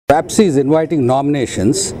PAPSI is inviting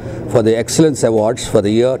nominations for the Excellence Awards for the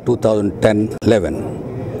year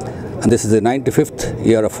 2010-11. And this is the 95th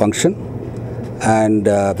year of function, and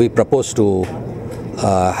we propose to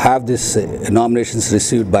have these nominations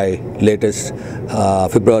received by latest December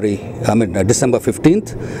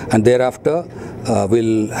 15th, and thereafter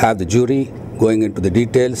we'll have the jury going into the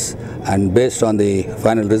details, and based on the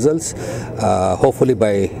final results, hopefully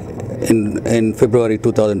by in February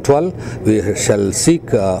 2012, we shall seek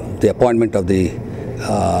the appointment of the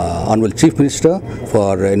Honorable Chief Minister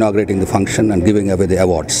for inaugurating the function and giving away the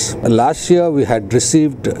awards. Last year we had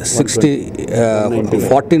received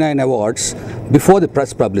 49 awards before the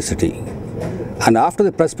press publicity. And after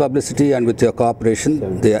the press publicity and with your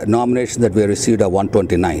cooperation, the nominations that we received are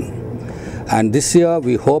 129. And this year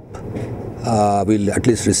we hope we'll at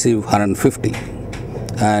least receive 150.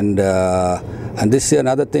 And this year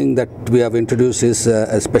another thing that we have introduced is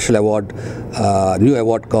a special award, new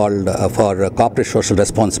award called for corporate social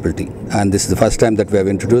responsibility. And this is the first time that we have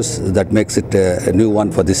introduced, that makes it a new one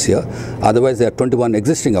for this year. Otherwise there are 21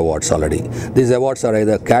 existing awards already. These awards are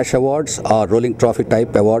either cash awards or rolling trophy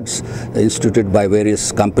type awards instituted by various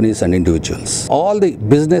companies and individuals. All the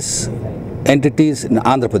business entities in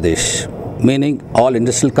Andhra Pradesh, meaning all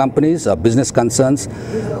industrial companies or business concerns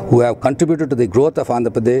who have contributed to the growth of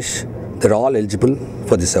Andhra Pradesh, they're all eligible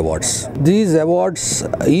for these awards. These awards,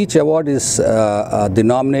 each award is the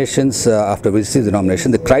nominations, after we receive the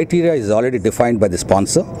nomination, the criteria is already defined by the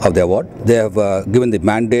sponsor of the award. They have given the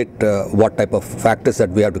mandate, what type of factors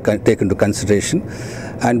that we have to take into consideration.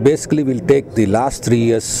 And basically we'll take the last 3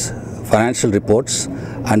 years financial reports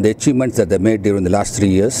and the achievements that they made during the last 3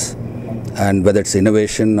 years, and whether it's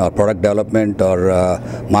innovation or product development or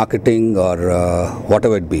marketing or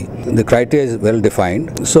whatever it be. The criteria is well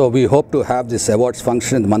defined. So we hope to have this awards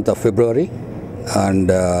function in the month of February, and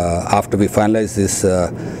after we finalize this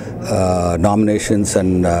nominations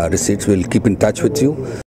and receipts, we'll keep in touch with you.